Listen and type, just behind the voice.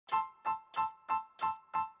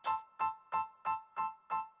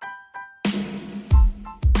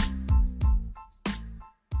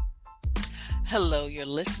Hello, you're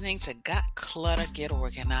listening to Got Clutter, Get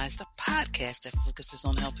Organized, a podcast that focuses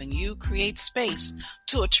on helping you create space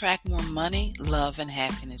to attract more money, love, and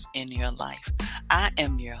happiness in your life. I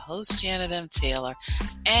am your host, Janet M. Taylor,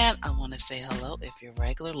 and I want to say hello if you're a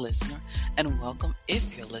regular listener, and welcome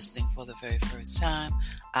if you're listening for the very first time.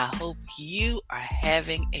 I hope you are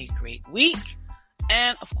having a great week.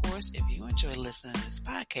 And of course, if you enjoy listening to this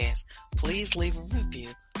podcast, please leave a review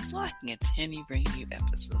so I can continue bringing you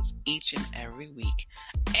episodes each and every week.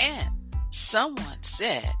 And someone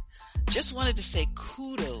said, just wanted to say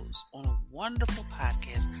kudos on a wonderful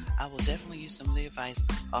podcast. I will definitely use some of the advice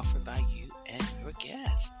offered by you and your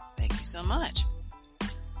guests. Thank you so much.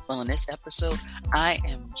 Well, in this episode, I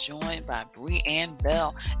am joined by BriAnne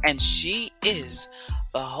Bell, and she is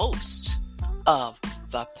the host of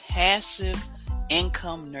the Passive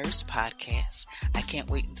Income Nurse podcast. I can't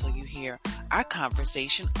wait until you hear our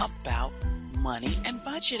conversation about money and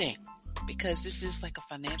budgeting, because this is like a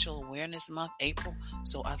financial awareness month, April.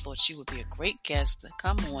 So I thought she would be a great guest to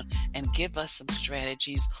come on and give us some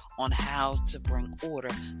strategies on how to bring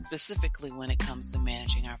order, specifically when it comes to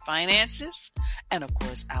managing our finances. And of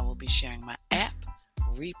course, I will be sharing my app,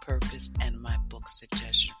 Repurpose, and my book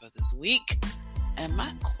suggestion for this week. And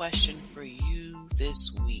my question for you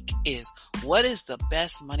this week is, what is the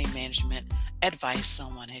best money management advice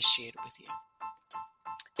someone has shared with you?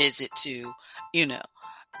 Is it to,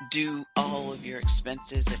 do all of your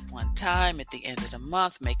expenses at one time at the end of the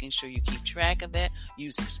month, making sure you keep track of that,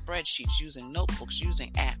 using spreadsheets, using notebooks,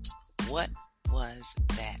 using apps? What was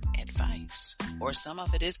that advice? Or some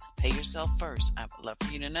of it is pay yourself first. I would love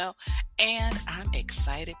for you to know. And I'm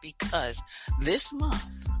excited because this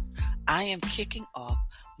month, I am kicking off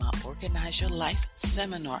my Organize Your Life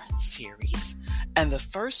seminar series. And the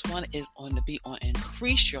first one is going to be on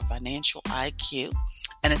Increase Your Financial IQ.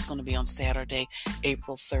 And it's going to be on Saturday,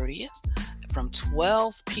 April 30th from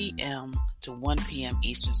 12 p.m. to 1 p.m.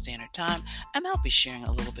 Eastern Standard Time. And I'll be sharing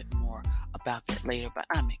a little bit more about that later. But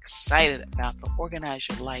I'm excited about the Organize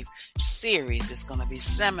Your Life series. It's going to be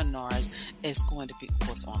seminars. It's going to be, of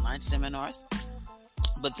course, online seminars.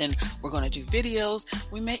 But then we're going to do videos.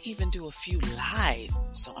 We may even do a few live.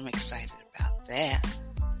 So I'm excited about that.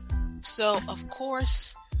 So, of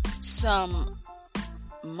course, some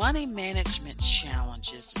money management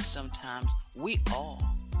challenges that sometimes we all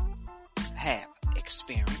have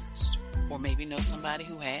experienced, or maybe know somebody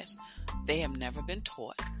who has. They have never been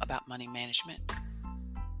taught about money management.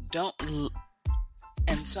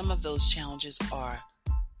 And some of those challenges are,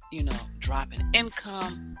 drop in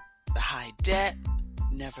income, the high debt,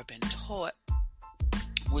 never been taught,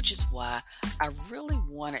 which is why I really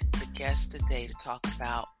wanted the guest today to talk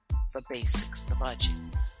about the basics, the budget.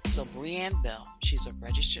 So BriAnne Bell, she's a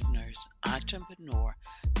registered nurse, entrepreneur,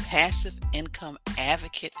 passive income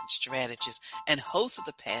advocate and strategist, and host of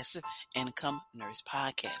the Passive Income Nurse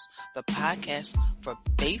podcast, the podcast for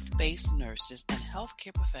faith-based nurses and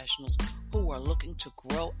healthcare professionals who are looking to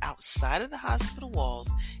grow outside of the hospital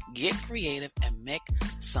walls, get creative, and make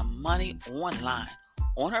some money online.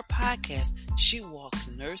 On her podcast, she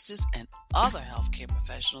walks nurses and other healthcare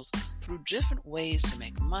professionals through different ways to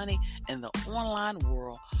make money in the online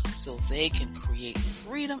world so they can create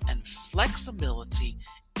freedom and flexibility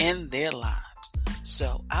in their lives.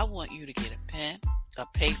 So I want you to get a pen, a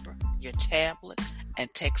paper, your tablet,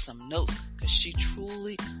 and take some notes, because she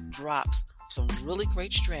truly drops some really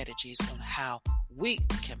great strategies on how we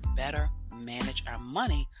can better manage our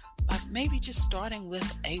money by maybe just starting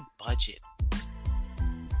with a budget.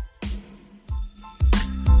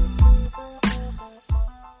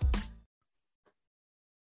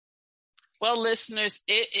 Well, listeners,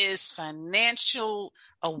 it is Financial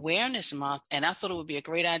Awareness Month, and I thought it would be a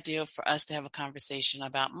great idea for us to have a conversation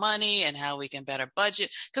about money and how we can better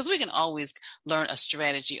budget, because we can always learn a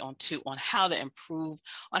strategy on how to improve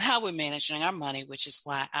on how we're managing our money, which is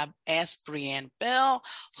why I asked BriAnne Bell,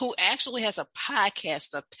 who actually has a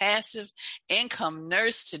podcast, a Passive Income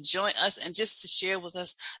Nurse, to join us and just to share with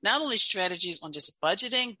us not only strategies on just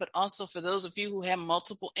budgeting, but also for those of you who have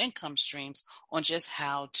multiple income streams on just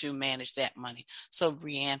how to manage that money. So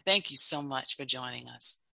BriAnne, thank you so much for joining us.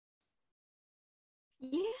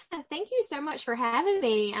 Yeah, thank you so much for having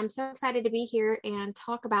me. I'm so excited to be here and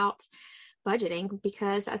talk about budgeting,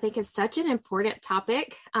 because I think it's such an important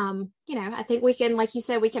topic. I think we can, like you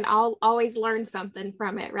said, we can always learn something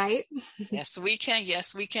from it, right? Yes, we can.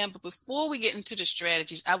 Yes, we can. But before we get into the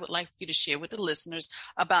strategies, I would like for you to share with the listeners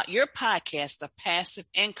about your podcast, The Passive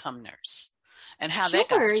Income Nurse, and how that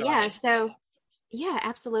got started. Yeah. So Yeah,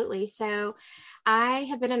 absolutely. So I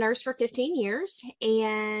have been a nurse for 15 years,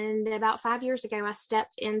 and about 5 years ago, I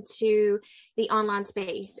stepped into the online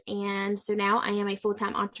space. And so now I am a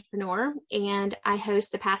full-time entrepreneur, and I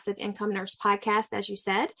host the Passive Income Nurse podcast, as you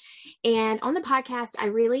said. And on the podcast, I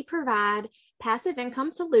really provide passive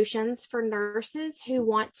income solutions for nurses who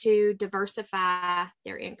want to diversify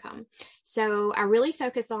their income. So I really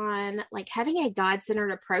focus on like having a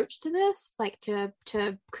God-centered approach to this, like to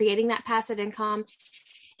creating that passive income,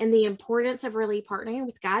 and the importance of really partnering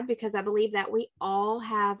with God, because I believe that we all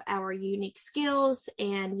have our unique skills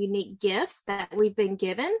and unique gifts that we've been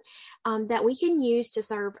given, that we can use to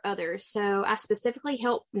serve others. So I specifically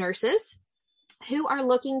help nurses who are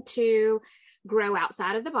looking to grow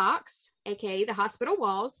outside of the box, aka the hospital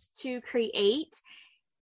walls, to create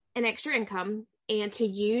an extra income and to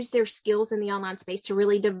use their skills in the online space to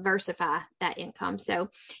really diversify that income. So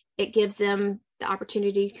it gives them the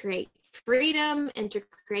opportunity to create freedom and to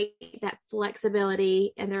create that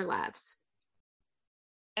flexibility in their lives.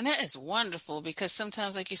 And that is wonderful because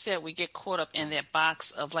sometimes, like you said, we get caught up in that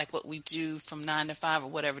box of like what we do from 9 to 5 or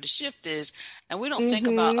whatever the shift is, and we don't think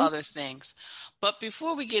about Mm-hmm. other things. But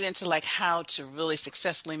before we get into like how to really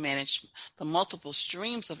successfully manage the multiple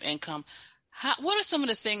streams of income, what are some of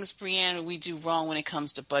the things, BriAnne, we do wrong when it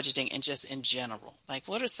comes to budgeting and just in general? Like,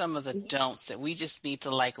 what are some of the don'ts that we just need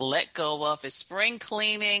to like let go of? It's spring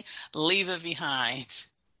cleaning, leave it behind.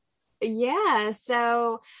 Yeah.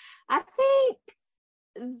 So I think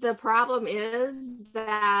the problem is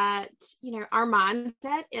that, our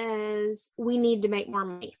mindset is we need to make more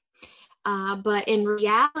money. But in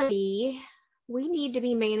reality, we need to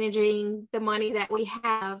be managing the money that we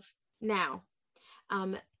have now.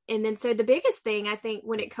 Um, and then, so the biggest thing I think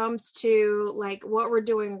when it comes to like what we're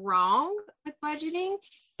doing wrong with budgeting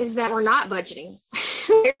is that we're not budgeting.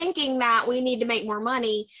 We're thinking that we need to make more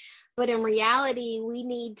money, but in reality, we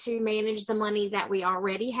need to manage the money that we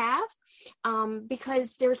already have,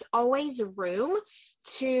 because there's always room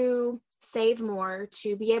to save more,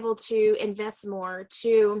 to be able to invest more,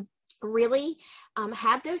 to really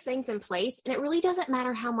have those things in place. And it really doesn't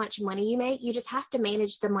matter how much money you make. You just have to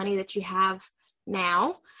manage the money that you have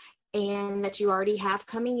now and that you already have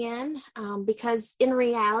coming in, because in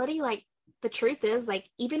reality, like, the truth is, like,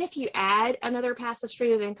 even if you add another passive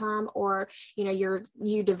stream of income, or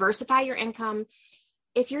you diversify your income,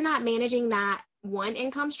 if you're not managing that one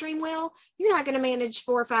income stream well, you're not going to manage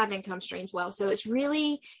 4 or 5 income streams well. So it's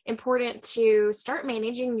really important to start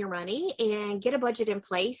managing your money and get a budget in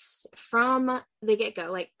place from the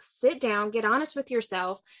get-go. Like, sit down, get honest with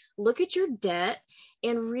yourself, look at your debt,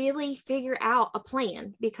 and really figure out a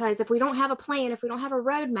plan. Because if we don't have a plan, if we don't have a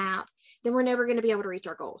roadmap, then we're never going to be able to reach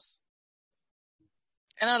our goals.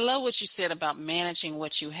 And I love what you said about managing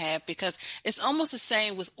what you have, because it's almost the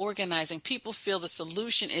same with organizing. People feel the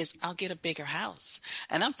solution is I'll get a bigger house.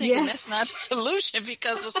 And I'm thinking that's Yes. not a solution,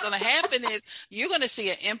 because what's going to happen is you're going to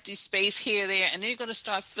see an empty space here, there, and then you're going to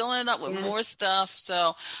start filling it up with Yes. more stuff.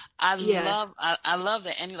 So Yes. I love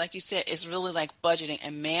that. And like you said, it's really like budgeting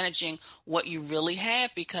and managing what you really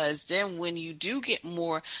have, because then when you do get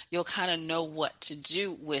more, you'll kind of know what to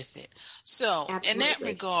do with it. So in that Absolutely.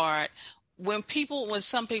 regard, when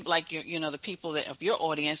some people like the people that of your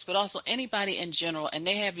audience, but also anybody in general, and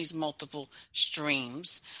they have these multiple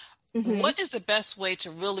streams, Mm-hmm. what is the best way to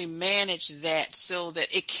really manage that so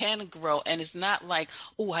that it can grow and it's not like,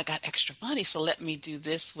 oh, I got extra money, so let me do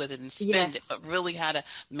this with it and spend it, Yes. but really how to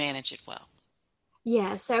manage it well?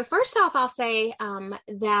 Yeah. So first off, I'll say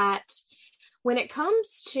that when it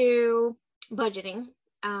comes to budgeting,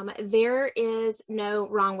 there is no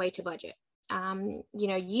wrong way to budget.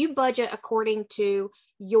 You budget according to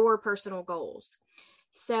your personal goals.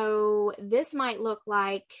 So this might look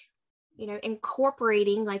like,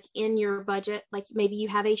 incorporating like in your budget, like maybe you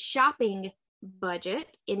have a shopping budget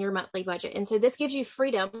in your monthly budget. And so this gives you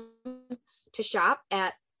freedom to shop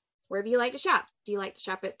at wherever you like to shop. Do you like to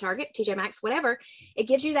shop at Target, TJ Maxx, whatever? It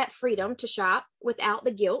gives you that freedom to shop without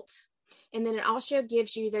the guilt. And then it also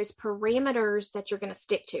gives you those parameters that you're going to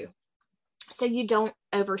stick to, so you don't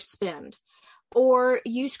overspend or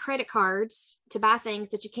use credit cards to buy things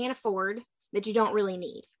that you can't afford that you don't really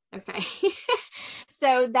need. Okay.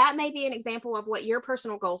 So that may be an example of what your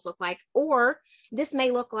personal goals look like, or this may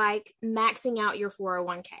look like maxing out your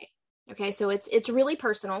 401k. Okay. So it's really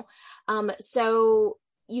personal. So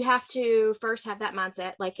you have to first have that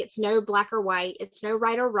mindset. Like, it's no black or white. It's no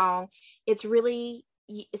right or wrong. It's really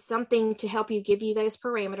something to help you, give you those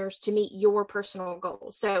parameters to meet your personal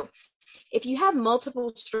goals. So if you have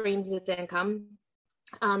multiple streams of income,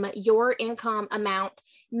 your income amount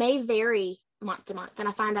may vary month to month. And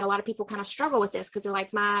I find that a lot of people kind of struggle with this because they're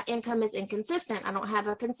like, my income is inconsistent. I don't have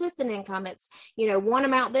a consistent income. It's, one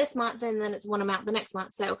amount this month and then it's one amount the next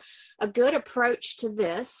month. So a good approach to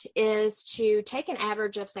this is to take an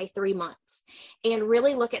average of, say, 3 months and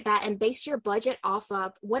really look at that and base your budget off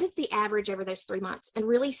of what is the average over those 3 months and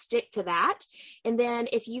really stick to that. And then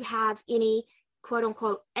if you have any quote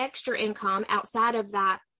unquote extra income outside of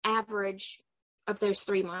that average of those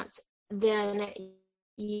 3 months, then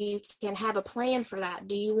you can have a plan for that.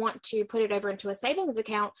 Do you want to put it over into a savings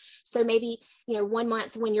account? So maybe, 1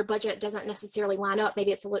 month when your budget doesn't necessarily line up,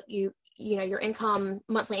 maybe it's your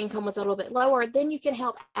monthly income was a little bit lower, then you can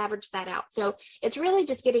help average that out. So it's really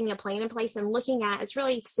just getting a plan in place and it's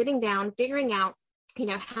really sitting down, figuring out,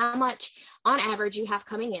 how much on average you have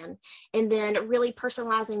coming in, and then really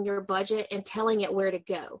personalizing your budget and telling it where to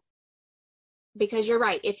go. Because you're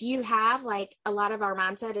right. If you have, like, a lot of our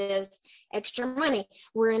mindset is extra money.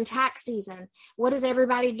 We're in tax season. What does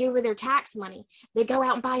everybody do with their tax money? They go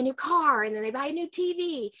out and buy a new car, and then they buy a new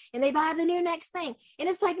TV, and they buy the new next thing. And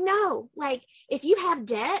it's like, no, like, if you have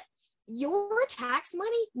debt, your tax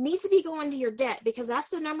money needs to be going to your debt, because that's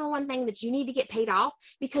the number one thing that you need to get paid off,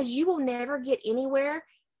 because you will never get anywhere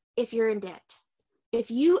if you're in debt.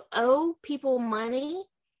 If you owe people money,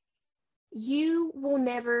 you will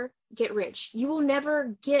never get rich. You will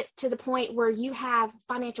never get to the point where you have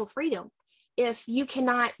financial freedom if you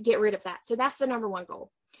cannot get rid of that. So that's the number one goal.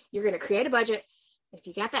 You're going to create a budget. If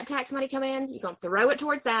you got that tax money come in, you're going to throw it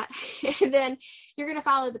towards that, and then you're going to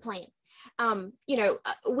follow the plan.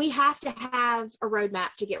 We have to have a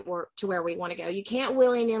roadmap to get to where we want to go. You can't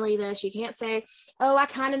willy-nilly this. You can't say, oh, I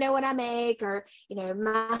kind of know what I make, or,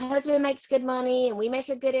 my husband makes good money and we make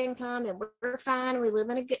a good income and we're fine. We live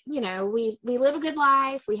in a good, we live a good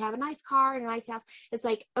life. We have a nice car and a nice house. It's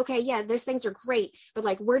like, okay, yeah, those things are great, but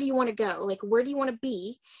like, where do you want to go? Like, where do you want to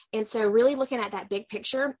be? And so really looking at that big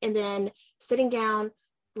picture and then sitting down,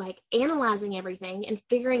 like analyzing everything and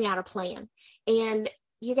figuring out a plan. And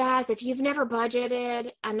you guys, if you've never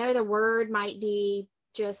budgeted, I know the word might be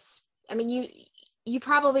you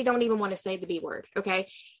probably don't even want to say the B word. Okay.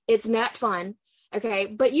 It's not fun. Okay.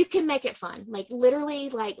 But you can make it fun. Like, literally,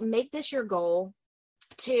 like, make this your goal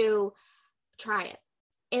to try it.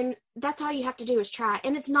 And that's all you have to do is try.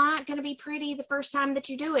 And it's not going to be pretty the first time that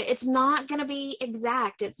you do it. It's not going to be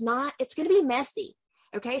exact. It's going to be messy.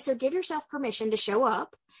 Okay. So give yourself permission to show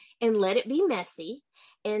up and let it be messy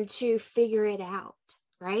and to figure it out.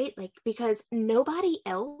 Right? Like, because nobody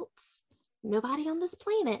on this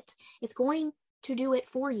planet is going to do it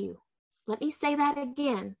for you. Let me say that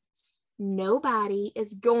again. Nobody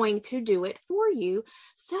is going to do it for you.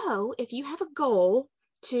 So if you have a goal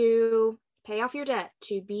to pay off your debt,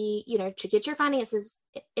 to be, to get your finances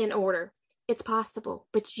in order, it's possible,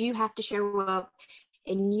 but you have to show up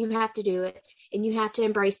and you have to do it, and you have to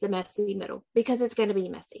embrace the messy middle, because it's going to be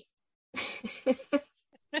messy.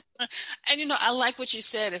 And, I like what you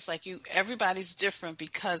said. It's like everybody's different,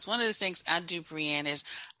 because one of the things I do, BriAnne, is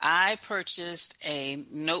I purchased a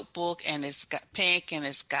notebook, and it's got pink and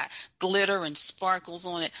it's got glitter and sparkles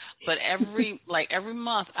on it. But every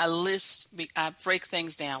month I break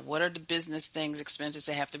things down. What are the business expenses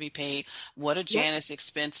that have to be paid? What are Janice's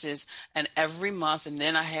expenses? And every month, and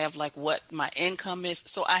then I have like what my income is.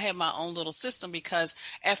 So I have my own little system, because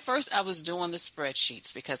at first I was doing the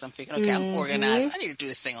spreadsheets because I'm thinking, okay, I'm organized. I need to do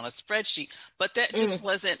this thing on a spreadsheet, but that just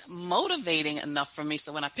wasn't motivating enough for me.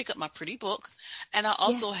 So when I pick up my pretty book, and I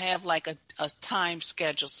also have like a time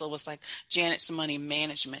schedule, so it's like Janet's money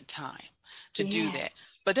management time to do that.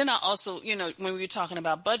 But then I also, when we were talking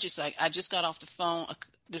about budgets, I just got off the phone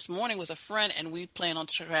this morning with a friend, and we plan on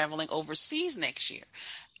traveling overseas next year.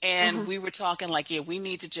 And we were talking like, we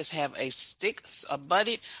need to just have a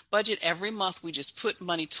budget every month. We just put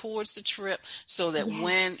money towards the trip, so that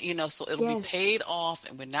when, so it'll be paid off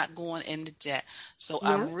and we're not going into debt. So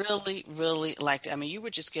I really, really liked it. I mean, you were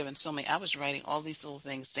just giving so many, I was writing all these little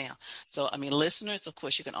things down. So, I mean, listeners, of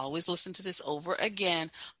course, you can always listen to this over again,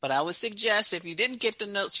 but I would suggest if you didn't get the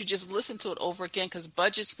notes, you just listen to it over again, because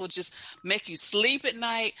budgets will just make you sleep at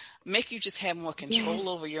night, make you just have more control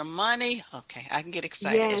over your money. Okay. I can get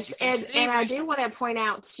excited. Yes, and I do want to point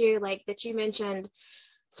out too, like, that you mentioned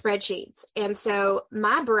spreadsheets. And so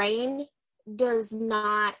my brain does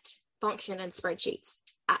not function in spreadsheets.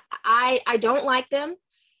 I don't like them.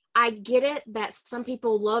 I get it that some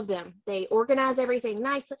people love them. They organize everything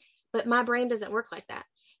nicely, but my brain doesn't work like that.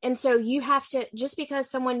 And so you have to, just because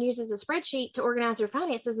someone uses a spreadsheet to organize their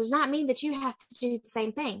finances does not mean that you have to do the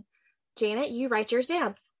same thing. Janet, you write yours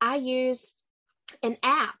down. I use an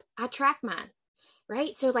app. I track mine.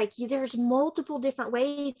 Right? So like there's multiple different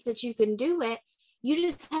ways that you can do it. you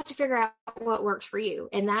just have to figure out what works for you.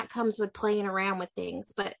 And that comes with playing around with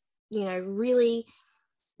things. But, really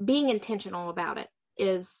being intentional about it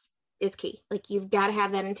is key. Like, you've got to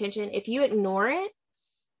have that intention. If you ignore it,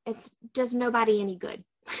 it does nobody any good.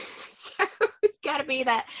 So it's got to be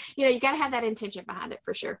that, you got to have that intention behind it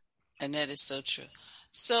for sure. And that is so true.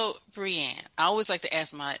 So, BriAnne, I always like to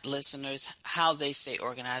ask my listeners how they stay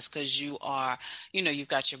organized, because you are, you've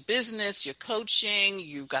got your business, your coaching,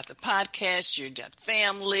 you've got the podcast, you've got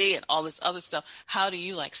family and all this other stuff. How do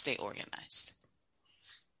you stay organized?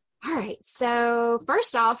 All right. So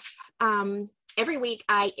first off, every week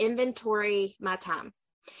I inventory my time.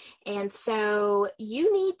 And so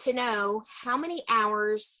you need to know how many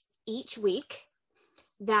hours each week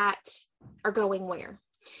that are going where.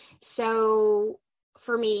 So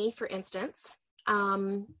for me, for instance,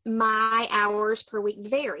 my hours per week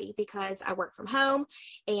vary because I work from home,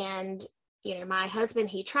 and, my husband,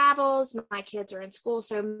 he travels, my kids are in school.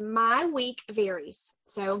 So my week varies.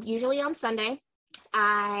 So usually on Sunday,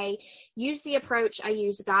 I use the approach, I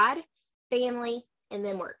use God, family, and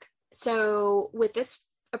then work. So with this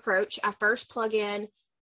approach, I first plug in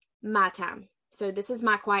my time. So this is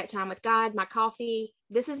my quiet time with God, my coffee.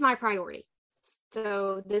 This is my priority.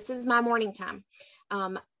 So this is my morning time.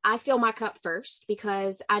 I fill my cup first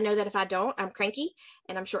because I know that if I don't, I'm cranky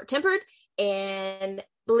and I'm short-tempered. And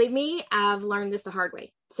believe me, I've learned this the hard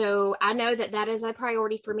way. So I know that that is a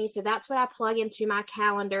priority for me. So that's what I plug into my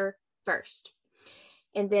calendar first.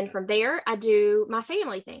 And then from there, I do my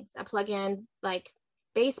family things. I plug in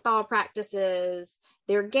baseball practices,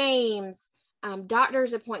 their games,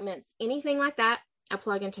 doctor's appointments, anything like that. I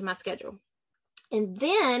plug into my schedule. And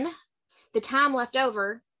then the time left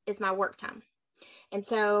over is my work time. And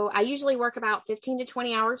so I usually work about 15 to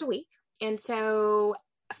 20 hours a week. And so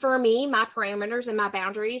for me, my parameters and my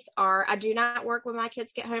boundaries are, I do not work when my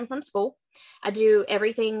kids get home from school. I do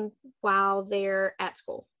everything while they're at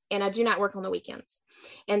school, and I do not work on the weekends.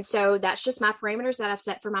 And so that's just my parameters that I've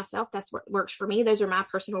set for myself. That's what works for me. Those are my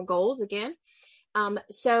personal goals again.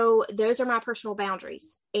 So those are my personal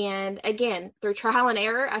boundaries. And again, through trial and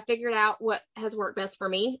error, I figured out what has worked best for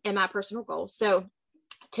me and my personal goals. So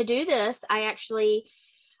to do this, I actually,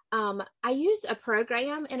 I use a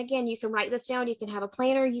program. And again, you can write this down. You can have a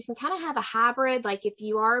planner. You can kind of have a hybrid. Like if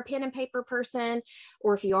you are a pen and paper person,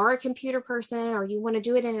 or if you are a computer person, or you want to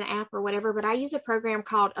do it in an app or whatever, but I use a program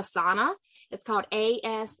called Asana. It's called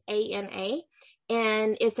ASANA,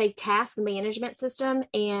 and it's a task management system,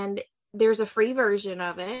 and there's a free version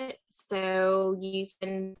of it, so you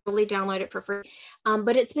can totally download it for free.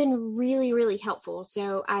 But it's been really, really helpful.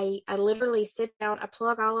 So I literally sit down, I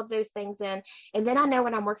plug all of those things in, and then I know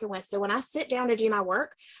what I'm working with. So when I sit down to do my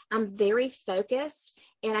work, I'm very focused,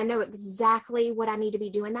 and I know exactly what I need to be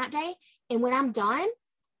doing that day. And when I'm done,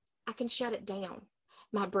 I can shut it down.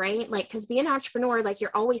 My brain, because being an entrepreneur,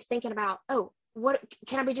 you're always thinking about, oh, what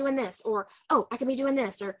can I be doing this? Or, oh, I can be doing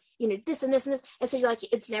this, or, this and this and this. And so you're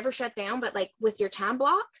it's never shut down. But with your time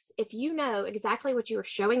blocks, if you know exactly what you are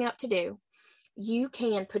showing up to do, you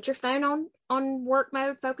can put your phone on work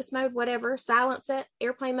mode, focus mode, whatever, silence it,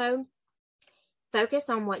 airplane mode, focus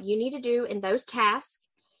on what you need to do in those tasks,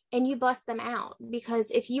 and you bust them out.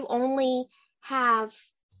 Because if you only have,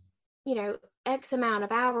 X amount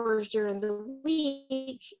of hours during the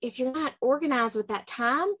week, if you're not organized with that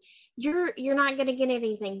time, you're not going to get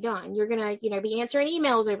anything done. You're going to, be answering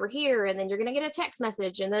emails over here, and then you're going to get a text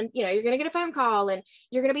message, and then, you're going to get a phone call, and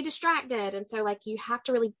you're going to be distracted. And so you have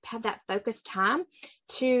to really have that focused time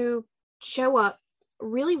to show up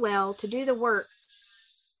really well, to do the work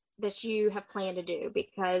that you have planned to do,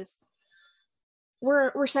 because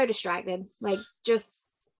we're so distracted, just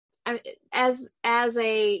as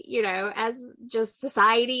just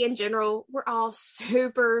society in general, we're all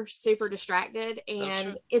super, super distracted,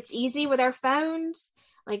 and it's easy with our phones.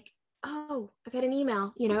 Oh, I got an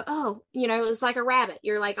email, it's like a rabbit.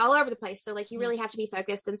 You're all over the place. So you really have to be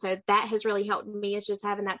focused. And so that has really helped me, is just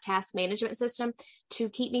having that task management system to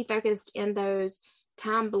keep me focused in those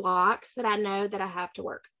time blocks that I know that I have to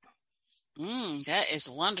work. That is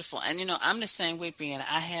wonderful. And, I'm the same way, BriAnne.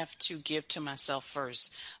 I have to give to myself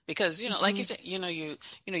first, because, like you said, you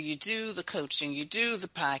do the coaching, you do the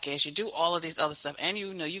podcast, you do all of these other stuff, and,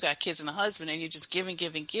 you got kids and a husband, and you're just giving.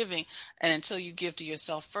 And until you give to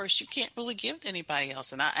yourself first, you can't really give to anybody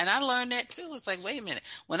else. And I learned that too. It's wait a minute,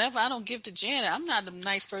 whenever I don't give to Janet, I'm not a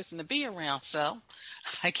nice person to be around. So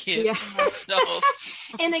I give to myself.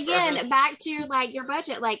 And again, back to your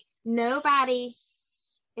budget, nobody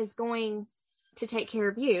is going to take care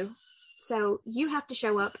of you. So you have to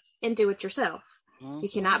show up and do it yourself. Mm-hmm. You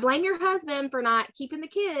cannot blame your husband for not keeping the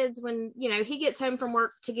kids when, he gets home from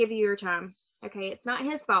work to give you your time. Okay. It's not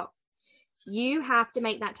his fault. You have to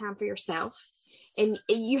make that time for yourself, and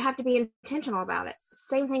you have to be intentional about it.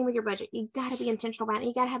 Same thing with your budget. You got to be intentional about it.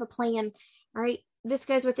 You got to have a plan. All right. This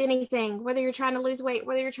goes with anything, whether you're trying to lose weight,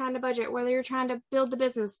 whether you're trying to budget, whether you're trying to build the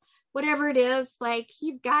business, whatever it is, like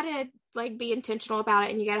you've got to like be intentional about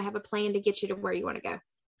it, and you got to have a plan to get you to where you want to go.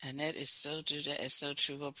 And that is so true. That is so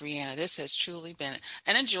true. Well, BriAnne, this has truly been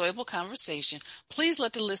an enjoyable conversation. Please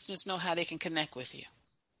let the listeners know how they can connect with you.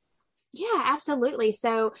 Yeah, absolutely.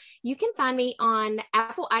 So you can find me on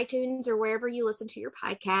Apple iTunes or wherever you listen to your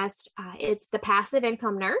podcast. It's The Passive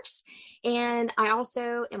Income Nurse. And I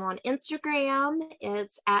also am on Instagram.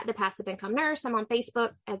 It's at The Passive Income Nurse. I'm on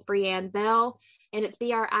Facebook as BriAnne Bell, and it's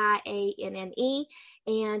BriAnne.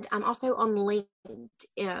 And I'm also on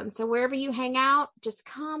LinkedIn. So wherever you hang out, just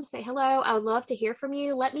come say hello. I would love to hear from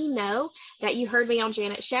you. Let me know that you heard me on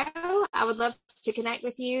Janet's show. I would love to connect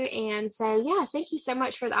with you and say, yeah, thank you so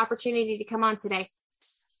much for the opportunity to come on today.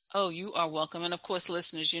 Oh, you are welcome. And of course,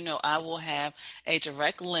 listeners, I will have a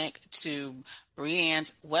direct link to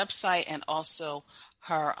BriAnne's website and also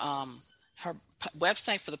her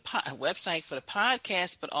website for the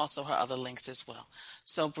podcast, but also her other links as well.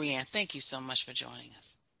 So, BriAnne, thank you so much for joining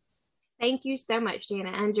us. Thank you so much,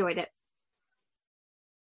 Janet. I enjoyed it.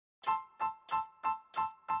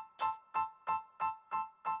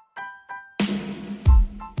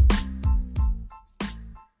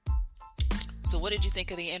 So what did you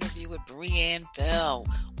think of the interview with BriAnne Bell?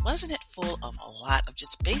 Wasn't it full of a lot of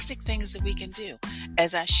just basic things that we can do?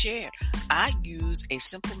 As I shared, I use a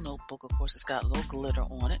simple notebook. Of course, it's got a little glitter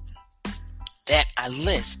on it that I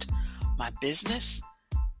list my business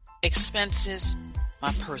expenses,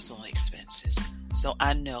 my personal expenses. So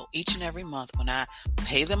I know each and every month when I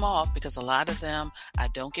pay them off, because a lot of them, I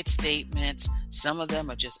don't get statements. Some of them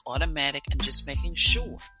are just automatic, and just making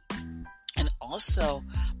sure. And also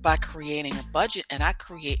by creating a budget, and I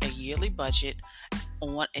create a yearly budget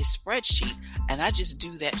on a spreadsheet, and I just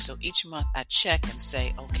do that. So each month I check and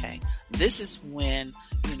say, okay, this is when,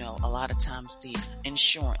 a lot of times the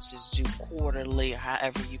insurance is due quarterly, or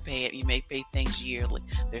however you pay it. You may pay things yearly.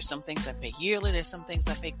 There's some things I pay yearly. There's some things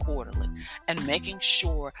I pay quarterly, and making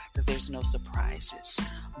sure that there's no surprises,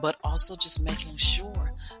 but also just making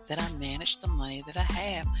sure that I manage the money that I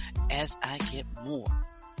have as I get more.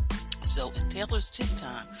 So in Taylor's Tip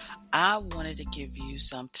Time, I wanted to give you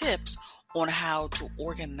some tips on how to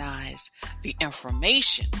organize the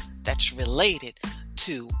information that's related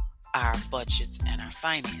to our budgets and our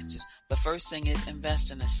finances. The first thing is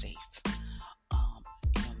invest in a safe.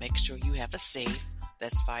 Make sure you have a safe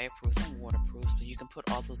that's fireproof and waterproof, so you can put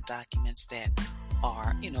all those documents that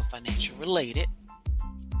are, financial related.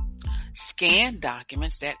 Scan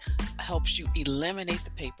documents that helps you eliminate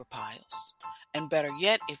the paper piles. And better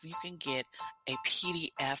yet, if you can get a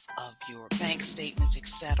PDF of your bank statements,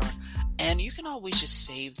 etc., and you can always just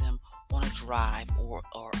save them on a drive or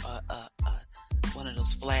one of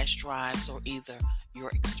those flash drives, or either your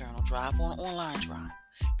external drive or an online drive.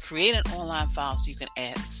 Create an online file so you can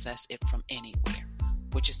access it from anywhere,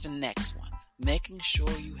 which is the next one. Making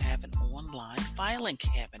sure you have an online filing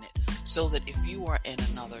cabinet so that if you are in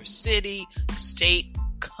another city, state,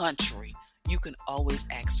 country, you can always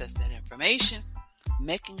access that information.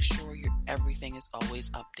 Making sure everything is always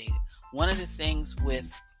updated. One of the things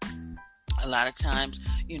with a lot of times,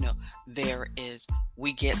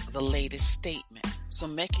 we get the latest statement. So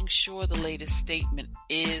making sure the latest statement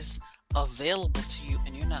is available to you,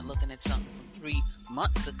 and you're not looking at something from 3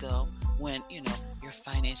 months ago when, your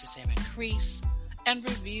finances have increased. And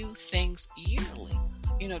review things yearly.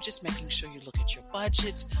 Just making sure you look at your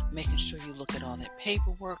budgets, making sure you look at all that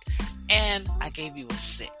paperwork. And I gave you a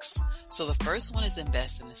 6. So the first one is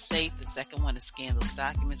invest in the safe. The second one is scan those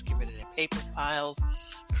documents, get rid of the paper piles,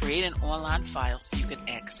 create an online file so you can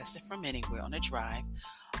access it from anywhere on a drive.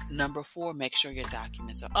 Number 4, make sure your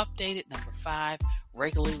documents are updated. Number 5,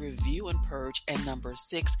 regularly review and purge. And number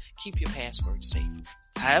 6, keep your passwords safe.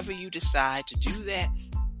 However you decide to do that,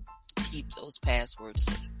 keep those passwords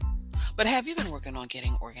safe. But have you been working on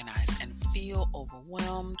getting organized and feel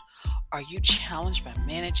overwhelmed? Are you challenged by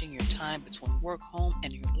managing your time between work, home,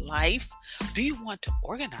 and your life? Do you want to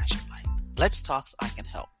organize your life? Let's talk so I can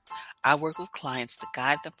help. I work with clients to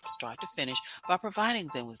guide them from start to finish by providing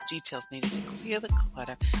them with details needed to clear the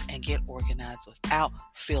clutter and get organized without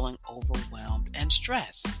feeling overwhelmed and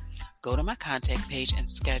stressed. Go to my contact page and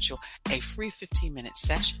schedule a free 15-minute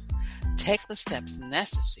session. Take the steps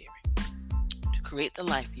necessary to create the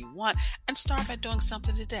life you want and start by doing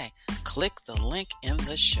something today. Click the link in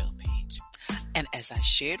the show page. And as I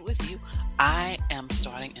shared with you, I am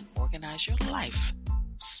starting an Organize Your Life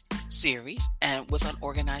series and with an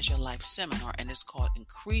Organize Your Life seminar, and it's called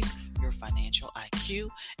Increase Your Financial IQ.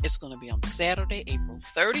 It's going to be on Saturday, April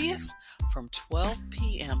 30th from 12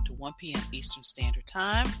 p.m. to 1 p.m. Eastern Standard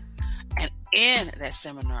Time. And in that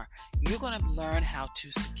seminar, you're going to learn how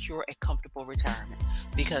to secure a comfortable retirement,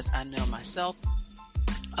 because I know myself,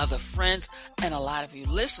 other friends, and a lot of you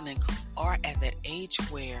listening are at that age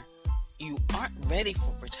where you aren't ready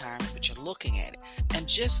for retirement, but you're looking at it, and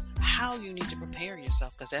just how you need to prepare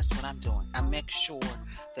yourself, because that's what I'm doing. I make sure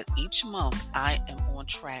that each month I am on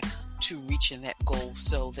track to reaching that goal,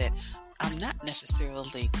 so that I'm not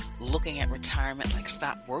necessarily looking at retirement like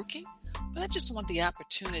stop working, but I just want the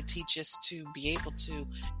opportunity just to be able to,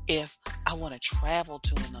 if I want to travel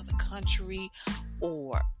to another country,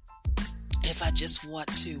 or if I just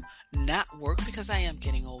want to not work because I am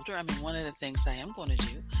getting older. I mean, one of the things I am going to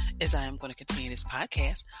do is I am going to continue this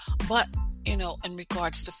podcast. But, in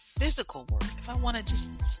regards to physical work, if I want to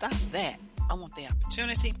just stop that, I want the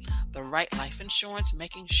opportunity, the right life insurance,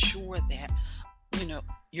 making sure that,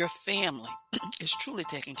 your family is truly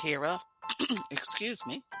taken care of. Excuse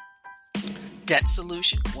me. Debt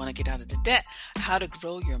solution, want to get out of the debt, how to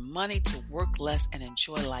grow your money to work less and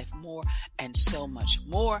enjoy life more, and so much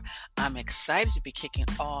more. I'm excited to be kicking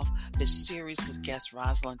off this series with guest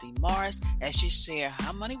Rosalind D. Morris as she shares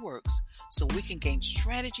how money works, so we can gain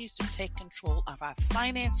strategies to take control of our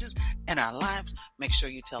finances and our lives. Make sure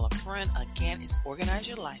you tell a friend. Again, it's Organize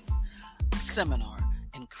Your Life Seminar.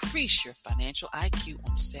 Increase Your Financial IQ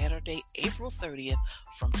on Saturday, April 30th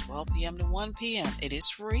from 12 p.m. to 1 p.m. It is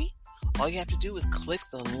free. All you have to do is click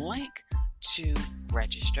the link to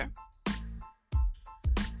register.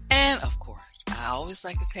 And of course, I always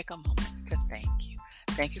like to take a moment to thank you.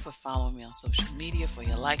 Thank you for following me on social media, for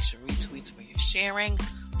your likes, your retweets, for your sharing.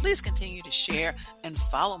 Please continue to share and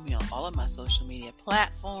follow me on all of my social media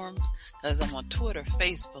platforms, because I'm on Twitter,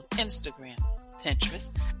 Facebook, Instagram, Pinterest,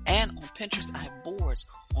 and on Pinterest I have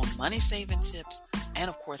boards on money saving tips and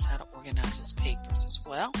of course how to organize those papers as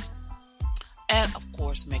well. And of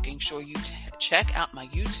course, making sure you check out my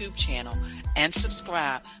YouTube channel and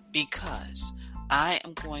subscribe, because I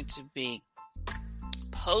am going to be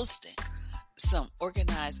posting some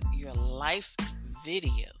Organize Your Life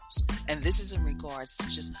videos. And this is in regards to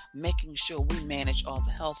just making sure we manage all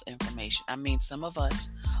the health information. I mean, some of us,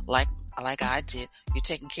 like I did, you're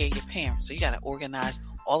taking care of your parents, so you got to organize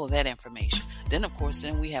all of that information. Then, of course,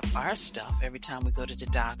 we have our stuff every time we go to the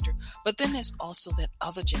doctor. But then there's also that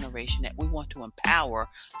other generation that we want to empower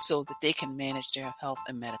so that they can manage their health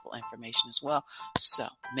and medical information as well. So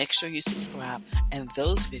make sure you subscribe, and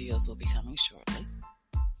those videos will be coming shortly.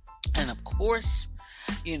 And of course,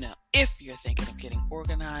 if you're thinking of getting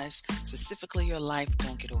organized, specifically your life,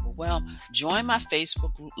 don't get overwhelmed. Join my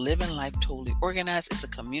Facebook group, Living Life Totally Organized. It's a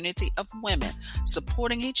community of women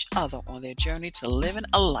supporting each other on their journey to living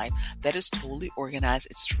a life that is totally organized.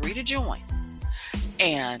 It's free to join.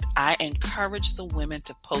 And I encourage the women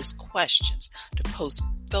to post questions, to post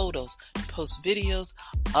photos, to post videos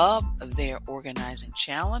of their organizing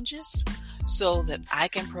challenges, so that I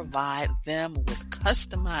can provide them with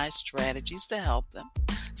customized strategies to help them.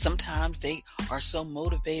 Sometimes they are so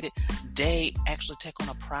motivated, they actually take on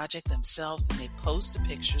a project themselves and they post the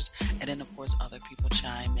pictures, and then of course other people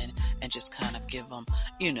chime in and just kind of give them,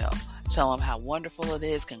 tell them how wonderful it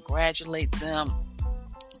is, congratulate them,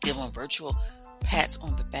 give them virtual pats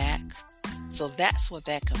on the back. So that's what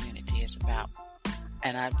that community is about,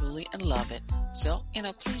 and I really love it. So,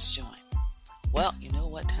 please join. Well, you know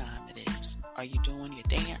what time it is. Are you doing your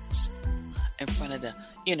dance in front of the,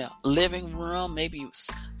 living room? Maybe you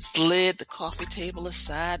slid the coffee table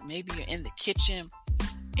aside. Maybe you're in the kitchen.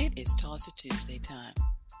 It is Toss It Tuesday time.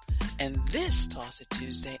 And this Toss It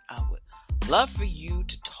Tuesday, I would love for you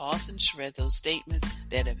to toss and shred those statements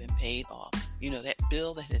that have been paid off. That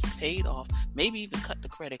bill that has paid off. Maybe even cut the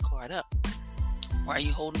credit card up. Why are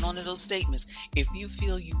you holding on to those statements? If you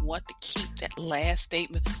feel you want to keep that last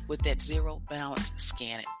statement with that zero balance,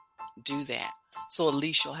 scan it. Do that. So at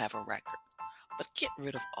least you'll have a record. But get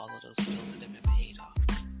rid of all of those bills that have been paid off.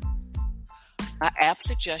 My app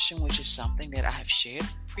suggestion, which is something that I have shared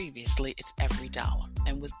previously, it's every dollar.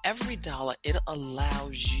 And with every dollar, it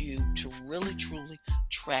allows you to really, truly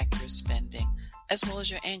track your spending as well as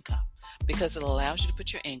your income, because it allows you to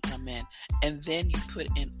put your income in and then you put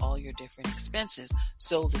in all your different expenses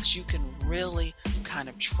so that you can really kind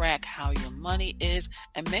of track how your money is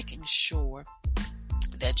and making sure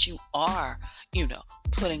that you are,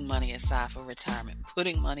 putting money aside for retirement,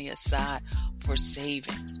 putting money aside for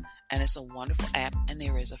savings. And it's a wonderful app, and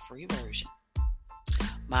there is a free version.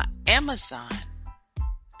 My Amazon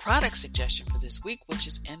product suggestion for this week, which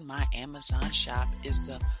is in my Amazon shop, is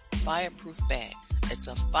the Fireproof Bag. It's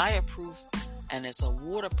a fireproof and it's a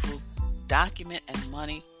waterproof document and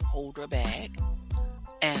money holder bag.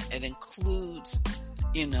 And it includes,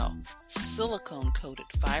 silicone coated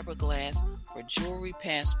fiberglass for jewelry,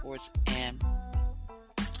 passports, and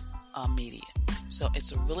media. So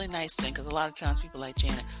it's a really nice thing, because a lot of times people like,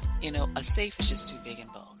 Janet, a safe is just too big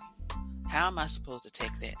and bulky. How am I supposed to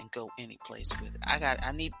take that and go any place with it?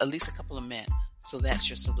 I need at least a couple of men. So that's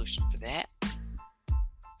your solution for that.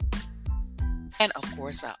 And of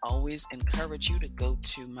course, I always encourage you to go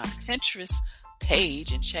to my Pinterest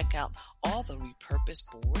page and check out all the repurposed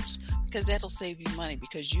boards, because that'll save you money,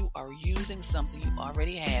 because you are using something you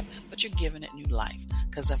already have, but you're giving it new life.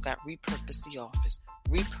 Because I've got repurposed the office,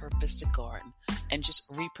 repurposed the garden, and just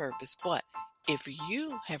repurposed. But if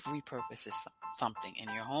you have repurposed something in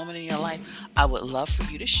your home and in your life, I would love for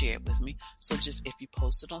you to share it with me. So just, if you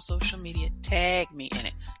post it on social media, tag me in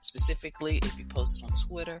it. Specifically, if you post it on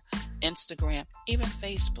Twitter, Instagram, even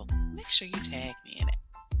Facebook, make sure you tag me in it.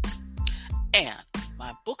 And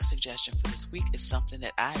my book suggestion for this week is something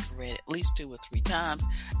that I've read at least 2 or 3 times,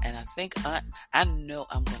 and I think I know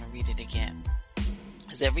I'm going to read it again.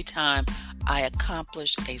 Because every time I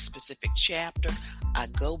accomplish a specific chapter, I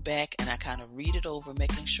go back and I kind of read it over,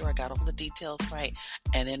 making sure I got all the details right,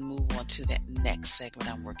 and then move on to that next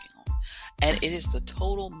segment I'm working on. And it is the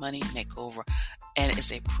Total Money Makeover, and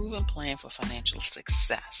it's a proven plan for financial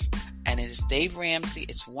success. And it is Dave Ramsey.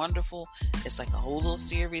 It's wonderful. It's like a whole little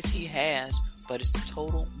series he has, but it's a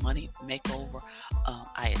Total Money Makeover.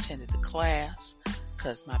 I attended the class,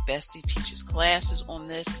 because my bestie teaches classes on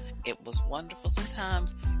this. It was wonderful.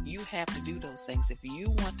 Sometimes you have to do those things if you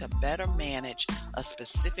want to better manage a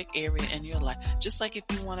specific area in your life. Just like if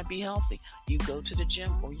you want to be healthy, you go to the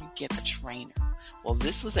gym or you get a trainer. Well,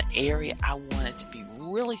 this was an area I wanted to be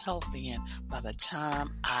really healthy in by the time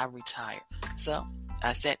I retired. So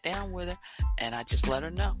I sat down with her and I just let her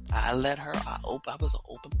know. I was an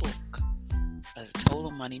open book. A Total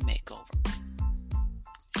Money Makeover.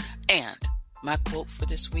 And my quote for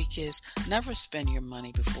this week is, never spend your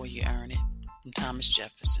money before you earn it, from Thomas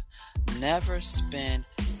Jefferson. Never spend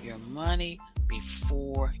your money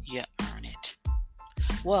before you earn it.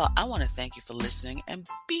 Well, I want to thank you for listening, and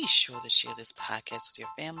be sure to share this podcast with your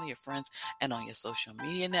family, your friends, and on your social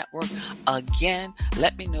media network. Again,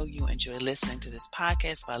 let me know you enjoy listening to this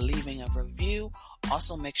podcast by leaving a review.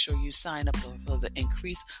 Also, make sure you sign up for the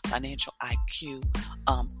Increased Financial IQ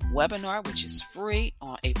webinar, which is free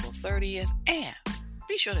on April 30th. And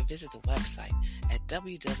be sure to visit the website at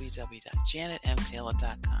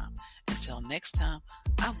www.janetmtaylor.com. Until next time,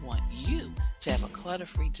 I want you to have a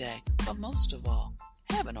clutter-free day, but most of all,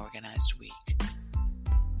 have an organized week.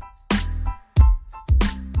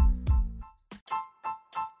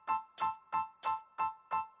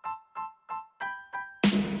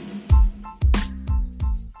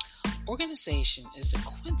 Organization is a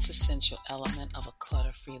quintessential element of a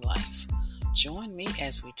clutter-free life. Join me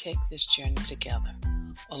as we take this journey together.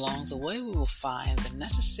 Along the way, we will find the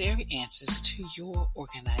necessary answers to your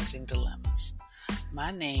organizing dilemmas.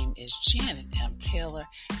 My name is Janet M. Taylor,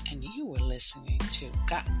 and you are listening to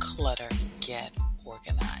Got Clutter, Get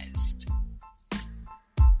Organized.